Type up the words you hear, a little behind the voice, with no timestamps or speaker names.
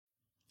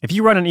If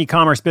you run an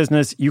e-commerce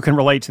business, you can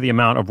relate to the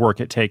amount of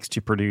work it takes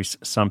to produce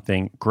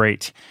something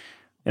great.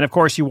 And of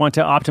course, you want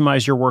to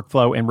optimize your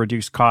workflow and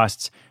reduce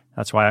costs.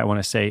 That's why I want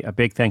to say a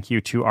big thank you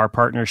to our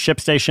partner,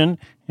 ShipStation,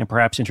 and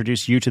perhaps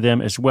introduce you to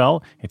them as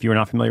well. If you're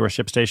not familiar with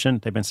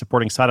ShipStation, they've been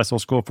supporting Side Hustle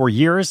School for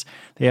years.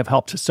 They have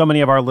helped so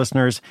many of our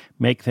listeners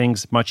make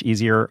things much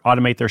easier,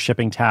 automate their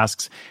shipping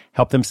tasks,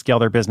 help them scale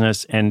their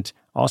business, and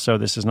also,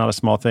 this is not a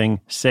small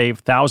thing, save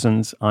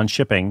thousands on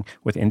shipping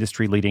with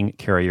industry-leading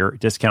carrier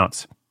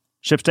discounts.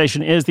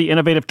 ShipStation is the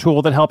innovative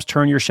tool that helps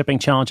turn your shipping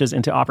challenges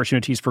into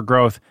opportunities for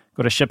growth.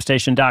 Go to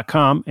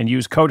ShipStation.com and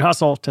use code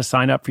HUSTLE to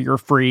sign up for your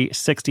free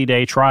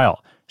 60-day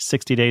trial.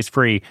 60 days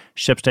free.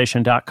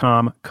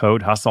 ShipStation.com,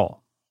 code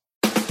HUSTLE.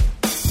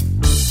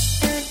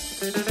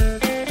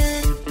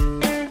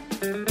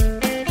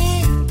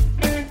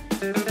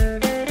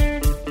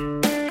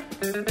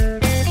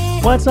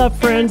 What's up,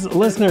 friends,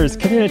 listeners,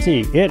 community?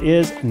 It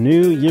is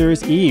New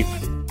Year's Eve.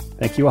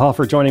 Thank you all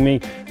for joining me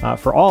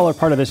for all or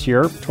part of this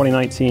year,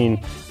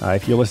 2019.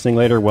 If you're listening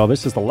later, well,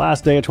 this is the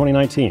last day of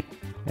 2019.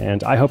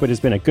 And I hope it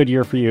has been a good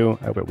year for you.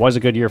 I hope it was a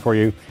good year for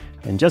you.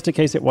 And just in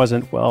case it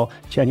wasn't, well,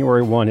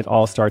 January 1, it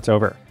all starts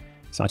over.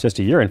 It's not just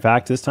a year. In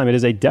fact, this time it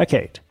is a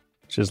decade,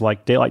 which is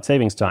like daylight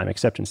savings time,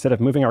 except instead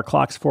of moving our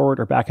clocks forward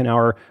or back an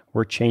hour,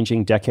 we're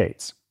changing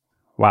decades.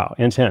 Wow,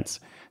 intense.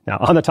 Now,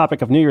 on the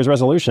topic of New Year's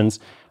resolutions,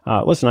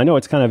 listen, I know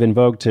it's kind of in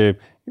vogue to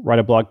write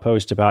a blog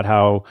post about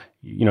how,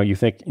 you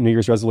think New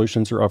Year's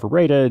resolutions are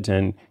overrated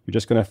and you're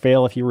just going to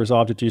fail if you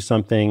resolve to do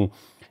something,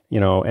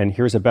 and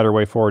here's a better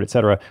way forward, et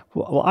cetera.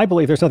 Well, I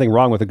believe there's nothing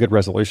wrong with a good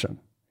resolution.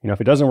 If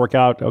it doesn't work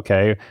out,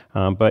 okay,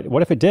 but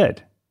what if it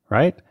did,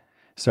 right?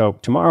 So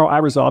tomorrow I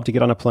resolve to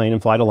get on a plane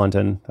and fly to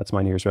London. That's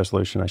my New Year's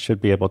resolution. I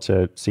should be able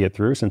to see it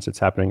through since it's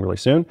happening really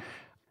soon.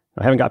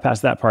 I haven't got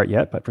past that part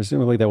yet, but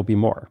presumably there will be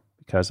more,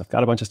 because I've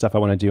got a bunch of stuff I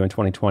want to do in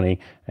 2020,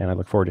 and I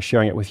look forward to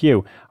sharing it with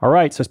you. All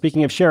right, so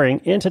speaking of sharing,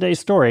 in today's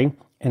story,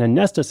 an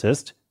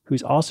anesthetist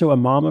who's also a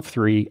mom of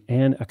 3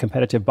 and a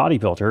competitive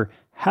bodybuilder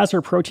has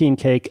her protein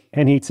cake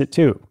and eats it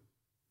too.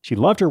 She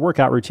loved her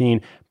workout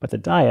routine, but the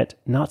diet,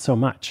 not so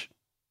much.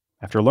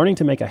 After learning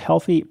to make a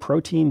healthy,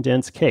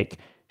 protein-dense cake,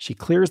 she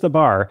clears the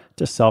bar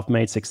to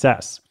self-made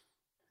success.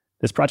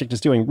 This project is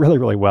doing really,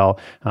 really well,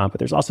 but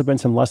there's also been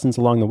some lessons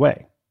along the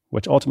way,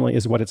 which ultimately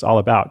is what it's all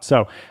about.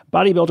 So,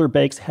 bodybuilder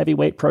bakes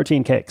heavyweight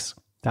protein cakes.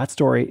 That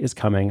story is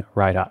coming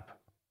right up.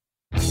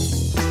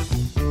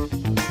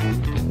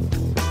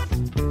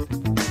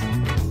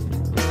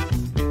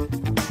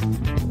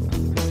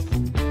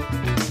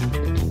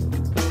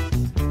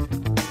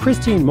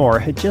 Christine Moore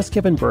had just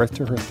given birth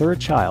to her 3rd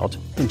child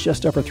in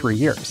just over 3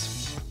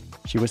 years.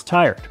 She was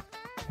tired,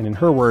 and in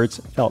her words,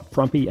 felt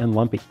frumpy and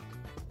lumpy.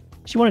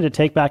 She wanted to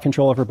take back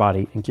control of her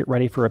body and get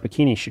ready for a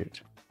bikini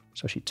shoot.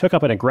 So she took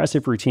up an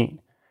aggressive routine,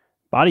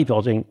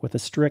 bodybuilding with a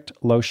strict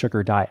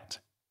low-sugar diet.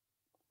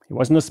 It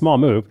wasn't a small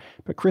move,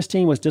 but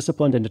Christine was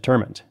disciplined and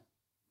determined.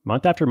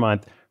 Month after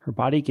month, her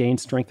body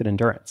gained strength and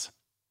endurance.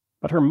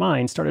 But her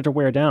mind started to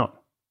wear down.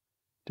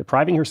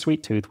 Depriving her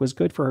sweet tooth was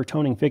good for her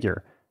toning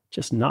figure,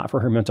 just not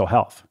for her mental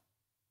health.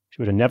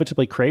 She would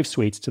inevitably crave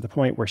sweets to the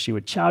point where she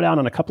would chow down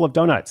on a couple of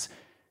donuts,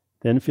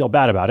 then feel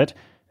bad about it,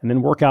 and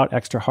then work out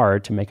extra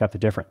hard to make up the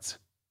difference.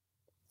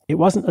 It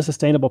wasn't a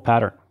sustainable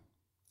pattern.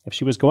 If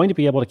she was going to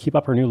be able to keep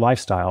up her new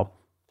lifestyle,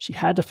 she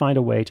had to find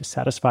a way to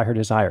satisfy her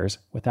desires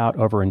without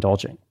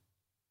overindulging.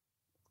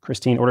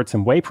 Christine ordered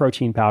some whey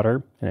protein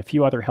powder and a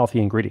few other healthy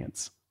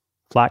ingredients: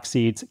 flax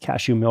seeds,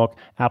 cashew milk,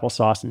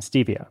 applesauce, and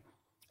stevia,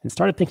 and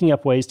started thinking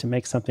up ways to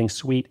make something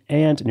sweet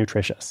and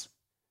nutritious.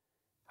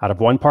 Out of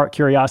 1 part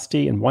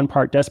curiosity and 1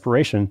 part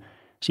desperation,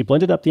 she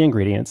blended up the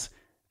ingredients,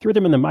 threw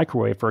them in the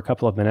microwave for a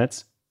couple of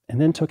minutes,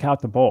 and then took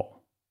out the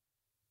bowl.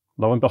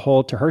 Lo and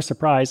behold, to her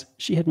surprise,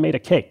 she had made a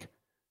cake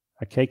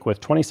with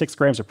 26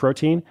 grams of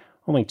protein,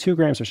 only 2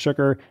 grams of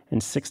sugar,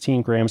 and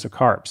 16 grams of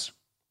carbs.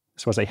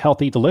 This was a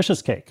healthy,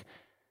 delicious cake.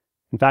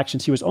 In fact,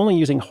 since she was only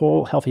using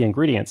whole, healthy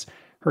ingredients,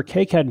 her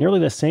cake had nearly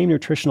the same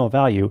nutritional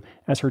value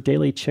as her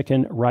daily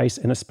chicken, rice,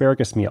 and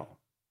asparagus meal.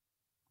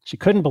 She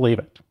couldn't believe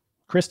it.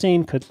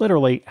 Christine could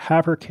literally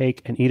have her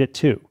cake and eat it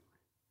too,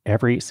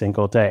 every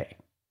single day.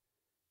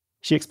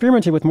 She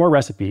experimented with more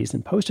recipes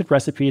and posted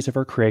recipes of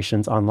her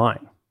creations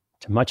online,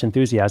 to much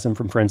enthusiasm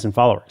from friends and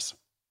followers.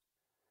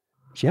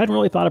 She hadn't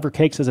really thought of her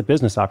cakes as a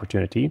business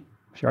opportunity.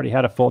 She already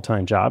had a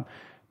full-time job,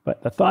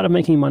 but the thought of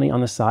making money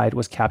on the side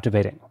was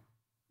captivating.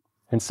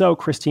 And so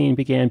Christine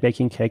began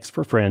baking cakes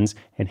for friends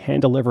and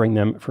hand-delivering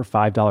them for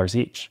 $5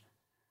 each.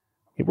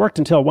 It worked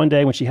until one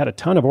day when she had a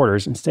ton of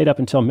orders and stayed up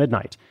until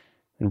midnight,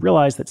 and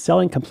realized that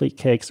selling complete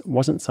cakes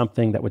wasn't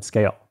something that would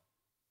scale.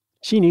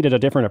 She needed a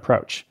different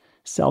approach: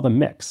 sell the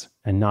mix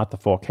and not the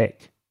full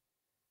cake.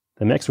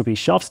 The mix would be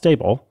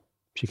shelf-stable,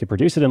 she could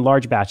produce it in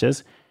large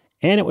batches,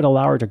 and it would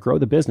allow her to grow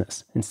the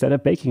business instead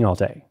of baking all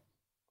day.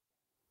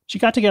 She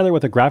got together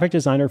with a graphic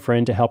designer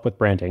friend to help with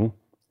branding,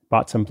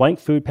 bought some blank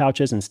food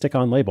pouches and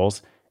stick-on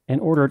labels, and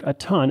ordered a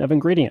ton of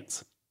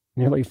ingredients,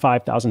 nearly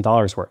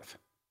 $5,000 worth.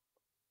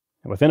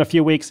 And within a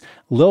few weeks,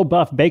 Lil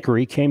Buff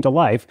Bakery came to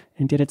life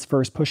and did its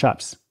first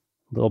push-ups.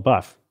 Lil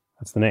Buff,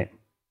 That's the name.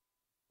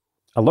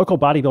 A local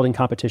bodybuilding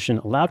competition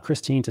allowed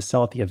Christine to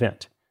sell at the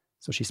event,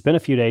 so she spent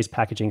a few days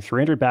packaging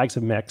 300 bags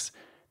of mix,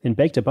 then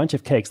baked a bunch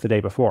of cakes the day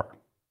before.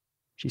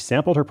 She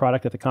sampled her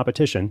product at the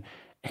competition,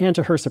 and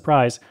to her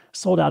surprise,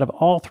 sold out of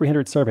all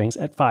 300 servings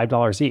at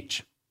 $5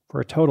 each, for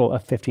a total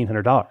of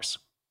 $1,500.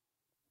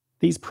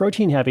 These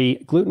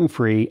protein-heavy,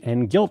 gluten-free,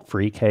 and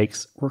guilt-free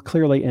cakes were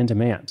clearly in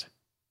demand.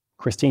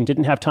 Christine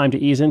didn't have time to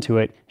ease into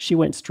it. She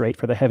went straight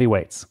for the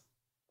heavyweights.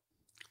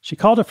 She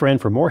called a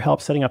friend for more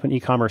help setting up an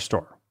e-commerce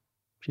store.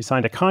 She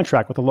signed a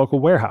contract with a local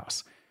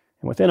warehouse,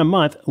 and within a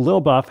month,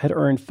 Lil Buff had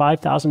earned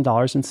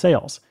 $5,000 in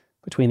sales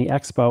between the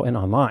expo and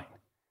online.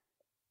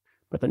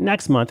 But the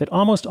next month, it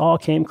almost all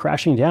came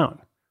crashing down,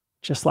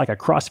 just like a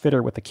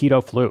CrossFitter with the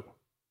keto flu.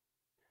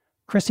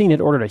 Christine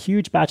had ordered a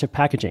huge batch of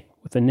packaging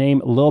with the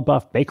name Lil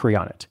Buff Bakery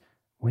on it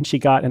when she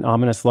got an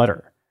ominous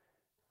letter.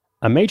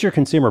 A major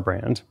consumer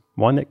brand,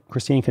 one that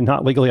Christine could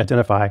not legally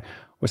identify,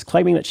 was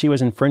claiming that she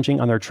was infringing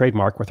on their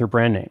trademark with her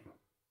brand name.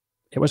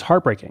 It was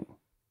heartbreaking.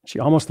 She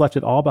almost left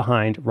it all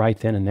behind right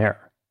then and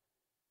there.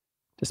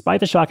 Despite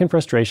the shock and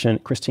frustration,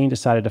 Christine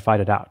decided to fight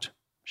it out.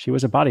 She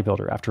was a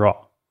bodybuilder, after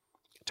all.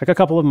 It took a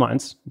couple of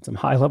months and some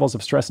high levels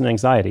of stress and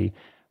anxiety,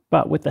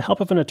 but with the help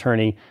of an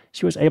attorney,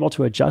 she was able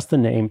to adjust the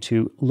name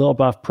to Lil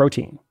Buff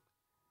Protein,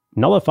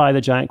 nullify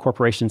the giant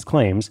corporation's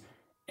claims,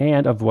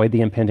 and avoid the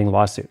impending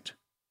lawsuit.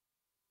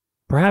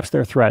 Perhaps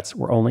their threats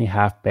were only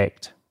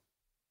half-baked.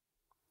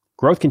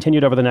 Growth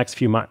continued over the next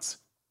few months.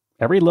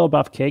 Every Lil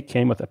Buff cake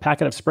came with a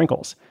packet of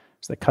sprinkles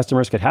so that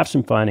customers could have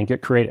some fun and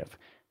get creative,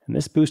 and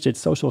this boosted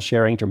social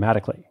sharing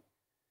dramatically.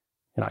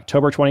 In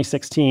October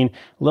 2016,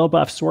 Lil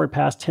Buff soared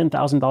past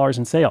 $10,000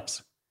 in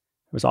sales.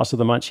 It was also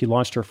the month she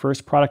launched her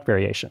first product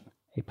variation,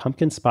 a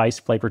pumpkin spice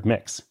flavored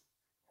mix.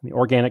 And the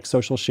organic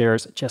social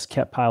shares just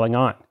kept piling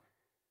on.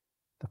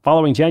 The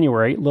following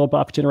January, Lil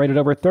Buff generated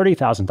over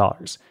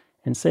 $30,000,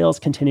 and sales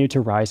continued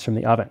to rise from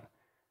the oven.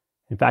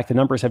 In fact, the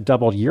numbers have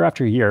doubled year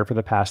after year for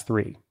the past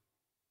 3.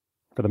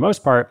 For the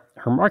most part,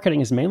 her marketing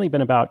has mainly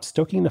been about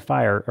stoking the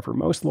fire of her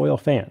most loyal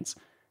fans.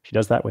 She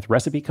does that with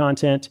recipe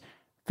content,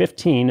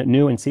 15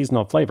 new and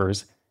seasonal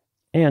flavors,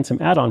 and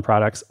some add-on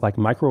products like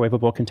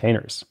microwavable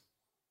containers.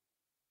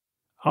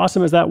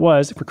 Awesome as that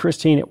was, for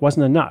Christine, it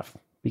wasn't enough,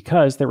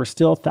 because there were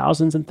still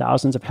thousands and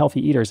thousands of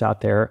healthy eaters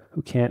out there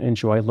who can't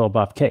enjoy Lil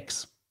Buff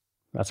cakes.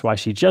 That's why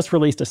she just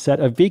released a set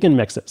of vegan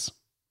mixes,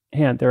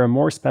 and there are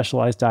more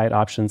specialized diet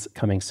options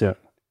coming soon.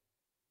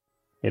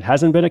 It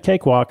hasn't been a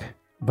cakewalk,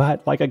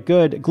 but like a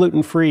good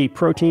gluten-free,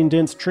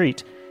 protein-dense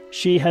treat,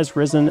 she has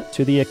risen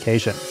to the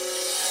occasion.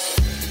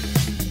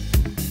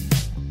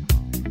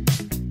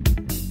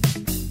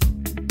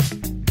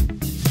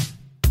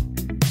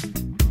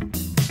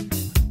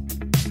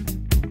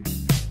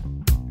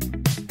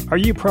 Are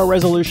you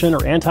pro-resolution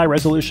or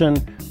anti-resolution?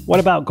 What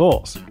about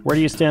goals? Where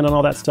do you stand on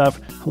all that stuff?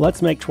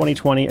 Let's make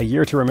 2020 a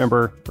year to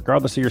remember,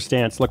 regardless of your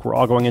stance. Look, we're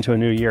all going into a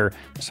new year.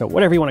 So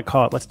whatever you want to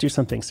call it, let's do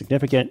something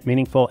significant,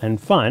 meaningful, and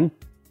fun.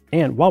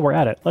 And while we're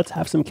at it, let's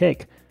have some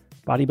cake,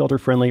 bodybuilder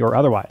friendly or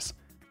otherwise.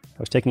 I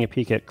was taking a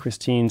peek at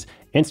Christine's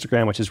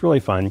Instagram, which is really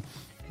fun.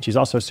 And she's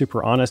also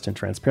super honest and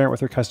transparent with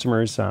her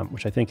customers,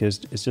 which I think is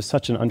just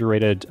such an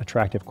underrated,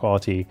 attractive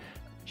quality.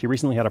 She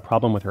recently had a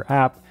problem with her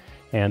app,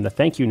 and the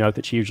thank you note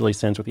that she usually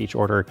sends with each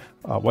order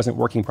wasn't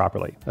working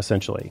properly,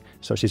 essentially.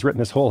 So she's written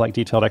this whole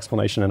detailed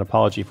explanation and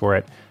apology for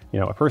it. You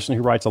know, a person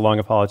who writes a long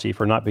apology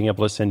for not being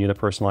able to send you the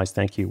personalized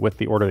thank you with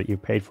the order that you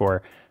paid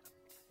for,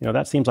 you know,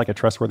 that seems like a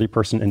trustworthy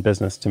person in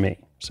business to me.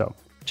 So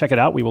check it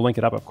out. We will link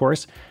it up, of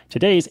course.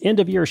 Today's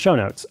end of year show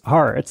notes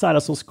are at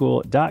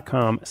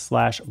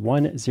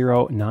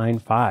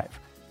sidehustleschool.com/1095.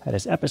 That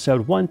is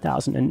episode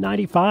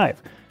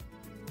 1095.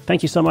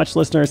 Thank you so much,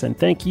 listeners, and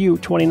thank you,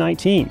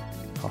 2019.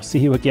 I'll see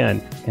you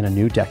again in a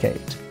new decade.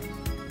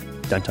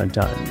 Dun, dun,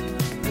 dun.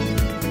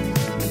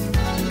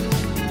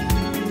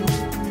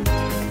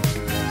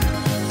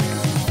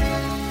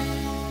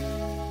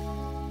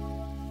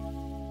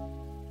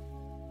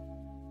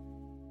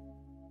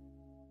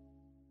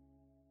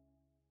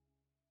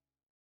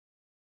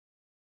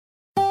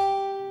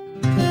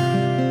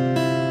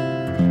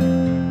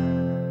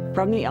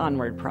 From the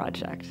Onward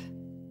Project.